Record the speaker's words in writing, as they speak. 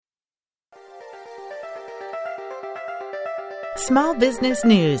Small business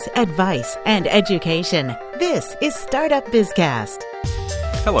news, advice, and education. This is Startup Bizcast.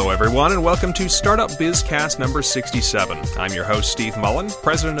 Hello, everyone, and welcome to Startup Bizcast number 67. I'm your host, Steve Mullen,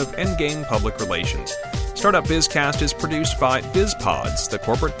 president of Endgame Public Relations. Startup Bizcast is produced by BizPods, the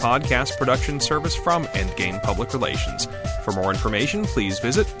corporate podcast production service from Endgame Public Relations. For more information, please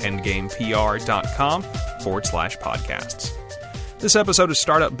visit endgamepr.com/podcasts. This episode of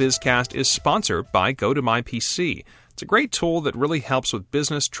Startup Bizcast is sponsored by GoToMyPC. It's a great tool that really helps with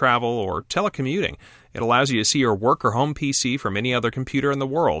business, travel, or telecommuting. It allows you to see your work or home PC from any other computer in the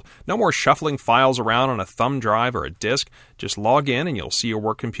world. No more shuffling files around on a thumb drive or a disk. Just log in and you'll see your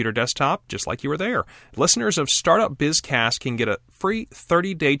work computer desktop just like you were there. Listeners of Startup Bizcast can get a free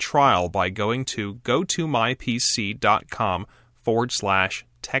 30-day trial by going to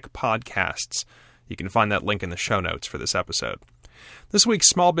gotomypc.com/techpodcasts. You can find that link in the show notes for this episode. This week's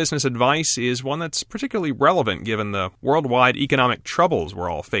small business advice is one that's particularly relevant given the worldwide economic troubles we're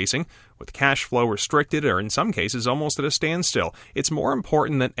all facing, with cash flow restricted or in some cases almost at a standstill. It's more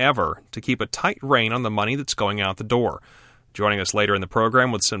important than ever to keep a tight rein on the money that's going out the door. Joining us later in the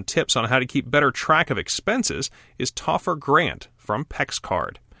program with some tips on how to keep better track of expenses is Toffer Grant from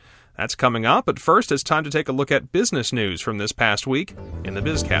PexCard. That's coming up, but first it's time to take a look at business news from this past week in the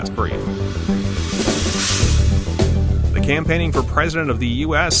Bizcast Brief. The campaigning for president of the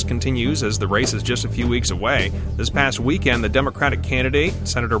U.S. continues as the race is just a few weeks away. This past weekend, the Democratic candidate,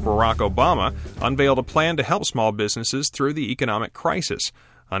 Senator Barack Obama, unveiled a plan to help small businesses through the economic crisis.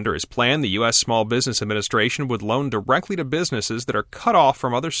 Under his plan, the U.S. Small Business Administration would loan directly to businesses that are cut off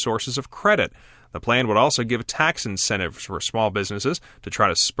from other sources of credit. The plan would also give tax incentives for small businesses to try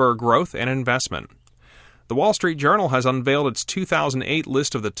to spur growth and investment. The Wall Street Journal has unveiled its 2008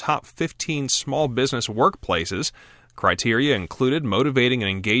 list of the top 15 small business workplaces. Criteria included motivating and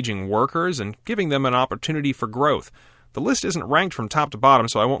engaging workers and giving them an opportunity for growth. The list isn't ranked from top to bottom,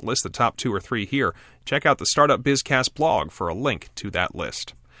 so I won't list the top 2 or 3 here. Check out the Startup Bizcast blog for a link to that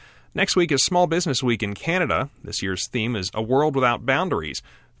list. Next week is Small Business Week in Canada. This year's theme is A World Without Boundaries.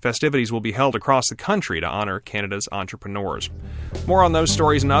 Festivities will be held across the country to honor Canada's entrepreneurs. More on those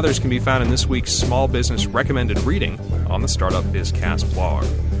stories and others can be found in this week's Small Business Recommended Reading on the Startup Bizcast blog.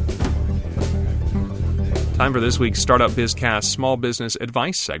 Time for this week's Startup Bizcast Small Business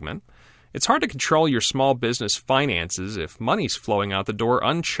Advice segment. It's hard to control your small business finances if money's flowing out the door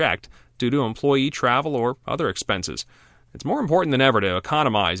unchecked due to employee travel or other expenses. It's more important than ever to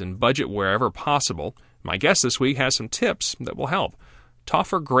economize and budget wherever possible. My guest this week has some tips that will help.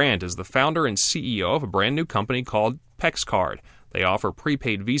 Toffer Grant is the founder and CEO of a brand new company called PexCard. They offer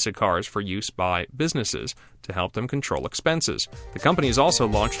prepaid Visa cards for use by businesses to help them control expenses. The company has also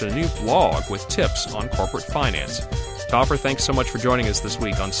launched a new blog with tips on corporate finance. Toffer, thanks so much for joining us this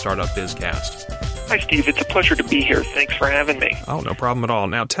week on Startup Bizcast. Hi, Steve. It's a pleasure to be here. Thanks for having me. Oh, no problem at all.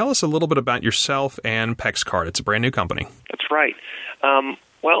 Now, tell us a little bit about yourself and PexCard. It's a brand new company. That's right.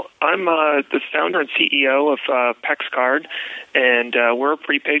 Well, I'm the founder and CEO of PexCard, and we're a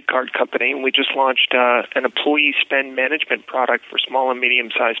prepaid card company. We just launched an employee spend management product for small and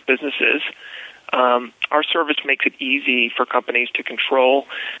medium-sized businesses. Our service makes it easy for companies to control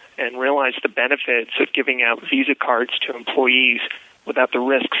and realize the benefits of giving out Visa cards to employees without the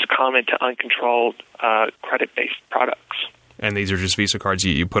risks common to uncontrolled credit-based products. And these are just Visa cards.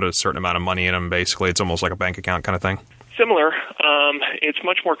 You put a certain amount of money in them, basically. It's almost like a bank account kind of thing. Similar. It's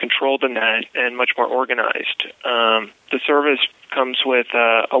much more controlled than that and much more organized. The service comes with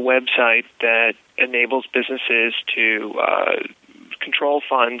a website that enables businesses to control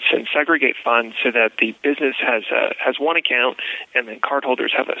funds and segregate funds so that the business has one account and then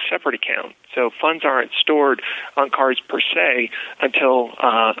cardholders have a separate account. So funds aren't stored on cards per se until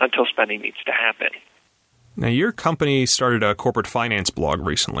spending needs to happen. Now, your company started a corporate finance blog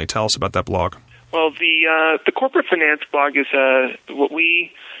recently. Tell us about that blog. Well, the corporate finance blog is what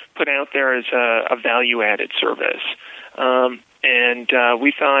we put out there as a value-added service, and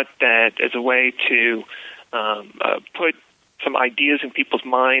we thought that as a way to put some ideas in people's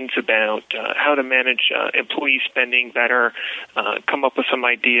minds about how to manage employee spending better, come up with some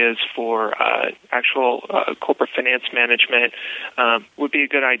ideas for actual corporate finance management would be a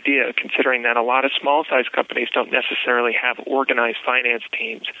good idea, considering that a lot of small-sized companies don't necessarily have organized finance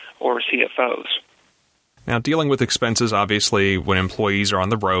teams or CFOs. Now, dealing with expenses, obviously, when employees are on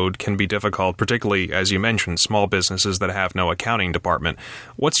the road can be difficult, particularly, as you mentioned, small businesses that have no accounting department.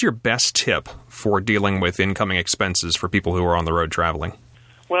 What's your best tip for dealing with incoming expenses for people who are on the road traveling?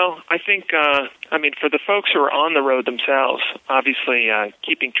 Well, I think, for the folks who are on the road themselves, obviously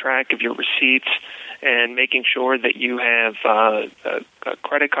keeping track of your receipts and making sure that you have a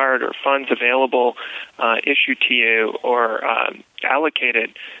credit card or funds available issued to you or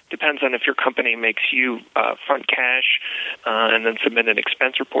allocated depends on if your company makes you front cash and then submit an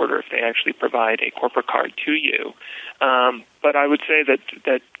expense report, or if they actually provide a corporate card to you. But I would say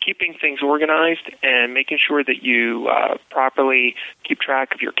that keeping things organized and making sure that you properly keep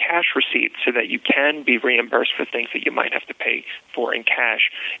track of your cash receipts so that you can be reimbursed for things that you might have to pay for in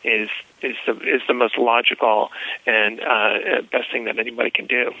cash is the most logical and best thing that anybody can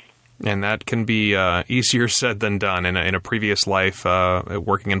do. And that can be easier said than done. In a previous life,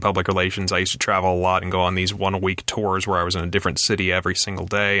 working in public relations, I used to travel a lot and go on these 1-week tours where I was in a different city every single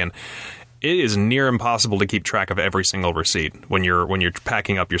day. And it is near impossible to keep track of every single receipt when you're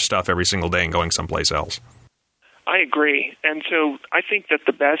packing up your stuff every single day and going someplace else. I agree. And so I think that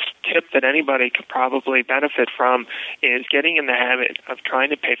the best tip that anybody could probably benefit from is getting in the habit of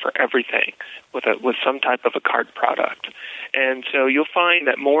trying to pay for everything with some type of a card product. And so you'll find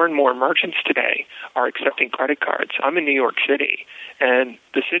that more and more merchants today are accepting credit cards. I'm in New York City, and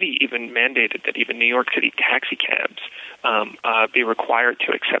the city even mandated that even New York City taxi cabs be required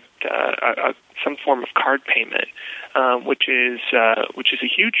to accept some form of card payment, which is a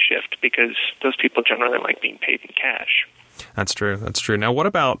huge shift because those people generally like being paid in cash. That's true. Now, what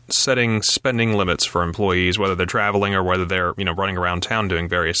about setting spending limits for employees, whether they're traveling or whether they're running around town doing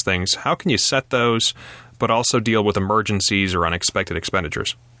various things? How can you set those, but also deal with emergencies or unexpected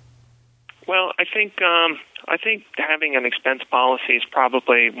expenditures? Well, I think having an expense policy is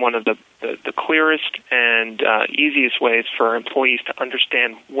probably one of the clearest and easiest ways for employees to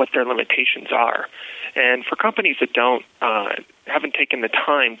understand what their limitations are. And for companies that haven't taken the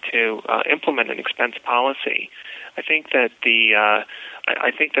time to implement an expense policy, I think that the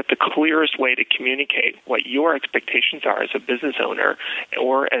clearest way to communicate what your expectations are as a business owner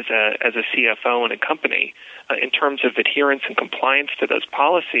or as a CFO in a company in terms of adherence and compliance to those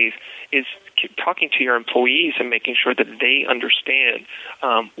policies is talking to your employees and making sure that they understand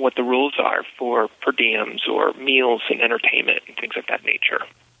what the rules are for per diems or meals and entertainment and things of that nature.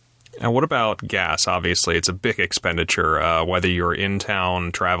 And what about gas? Obviously, it's a big expenditure, whether you're in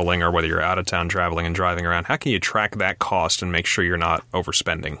town traveling or whether you're out of town traveling and driving around. How can you track that cost and make sure you're not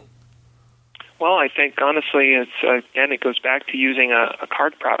overspending? Well, I think, honestly, it goes back to using a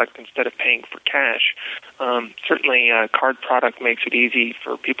card product instead of paying for cash. Certainly, a card product makes it easy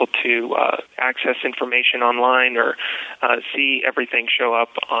for people to access information online or see everything see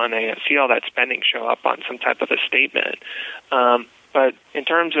all that spending show up on some type of a statement. But in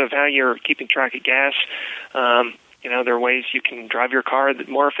terms of how you're keeping track of gas, there are ways you can drive your car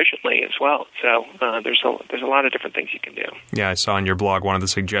more efficiently as well. So there's a lot of different things you can do. Yeah, I saw on your blog one of the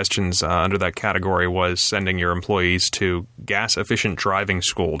suggestions under that category was sending your employees to gas-efficient driving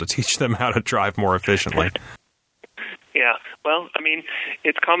school to teach them how to drive more efficiently. Yeah, well, I mean,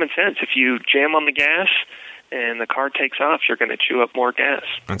 it's common sense. If you jam on the gas and the car takes off, you're going to chew up more gas.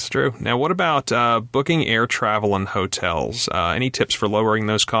 That's true. Now, what about booking air travel and hotels? Any tips for lowering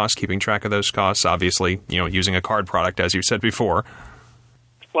those costs, keeping track of those costs? Obviously, using a card product, as you said before.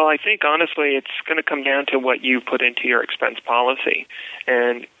 Well, I think, honestly, it's going to come down to what you put into your expense policy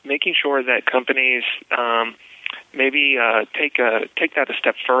and making sure that companies maybe take that a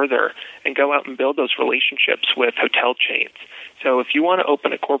step further and go out and build those relationships with hotel chains. So if you want to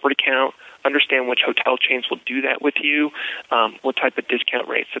open a corporate account, understand which hotel chains will do that with you, what type of discount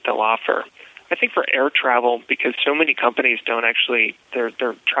rates that they'll offer. I think for air travel, because so many companies don't actually, their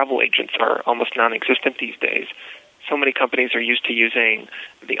travel agents are almost non-existent these days. So many companies are used to using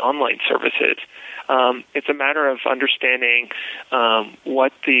the online services. It's a matter of understanding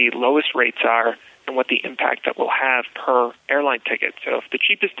what the lowest rates are and what the impact that will have per airline ticket. So if the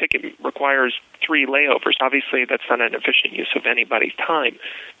cheapest ticket requires 3 layovers, obviously that's not an efficient use of anybody's time.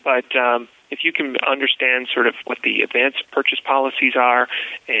 But if you can understand sort of what the advanced purchase policies are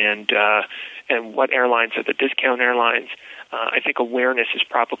and what airlines are the discount airlines, I think awareness is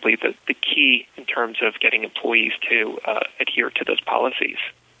probably the key in terms of getting employees to adhere to those policies.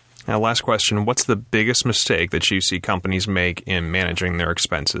 Now, last question. What's the biggest mistake that you see companies make in managing their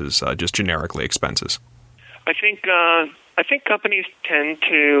expenses, just generically expenses? I think companies tend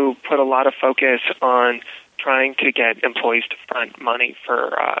to put a lot of focus on trying to get employees to front money for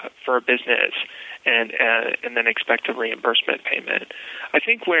a business and then expect a reimbursement payment. I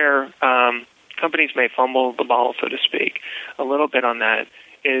think where companies may fumble the ball, so to speak, a little bit on that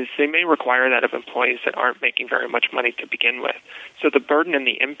is they may require that of employees that aren't making very much money to begin with. So the burden and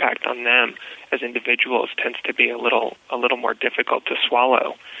the impact on them as individuals tends to be a little more difficult to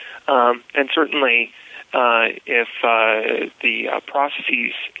swallow. And certainly, if the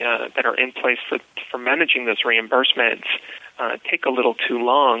processes that are in place for managing those reimbursements take a little too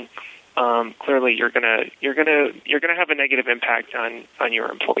long, clearly you're gonna have a negative impact on your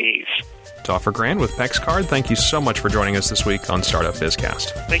employees. To Offer Grand with PexCard, thank you so much for joining us this week on Startup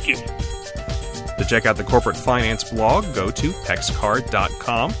Bizcast. Thank you. To check out the corporate finance blog, go to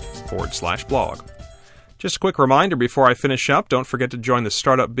pexcard.com/blog. Just a quick reminder before I finish up, don't forget to join the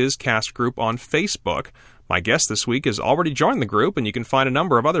Startup Bizcast group on Facebook. My guest this week has already joined the group, and you can find a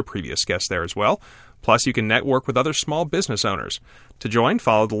number of other previous guests there as well. Plus, you can network with other small business owners. To join,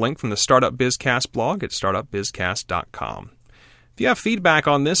 follow the link from the Startup Bizcast blog at startupbizcast.com. If you have feedback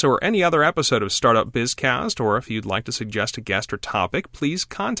on this or any other episode of Startup Bizcast, or if you'd like to suggest a guest or topic, please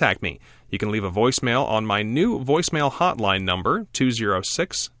contact me. You can leave a voicemail on my new voicemail hotline number,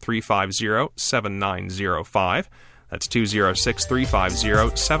 206-350-7905. That's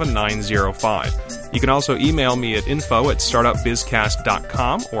 206-350-7905. You can also email me at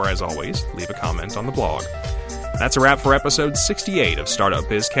info@startupbizcast.com, or as always, leave a comment on the blog. That's a wrap for episode 68 of Startup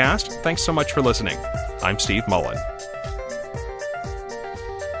Bizcast. Thanks so much for listening. I'm Steve Mullen.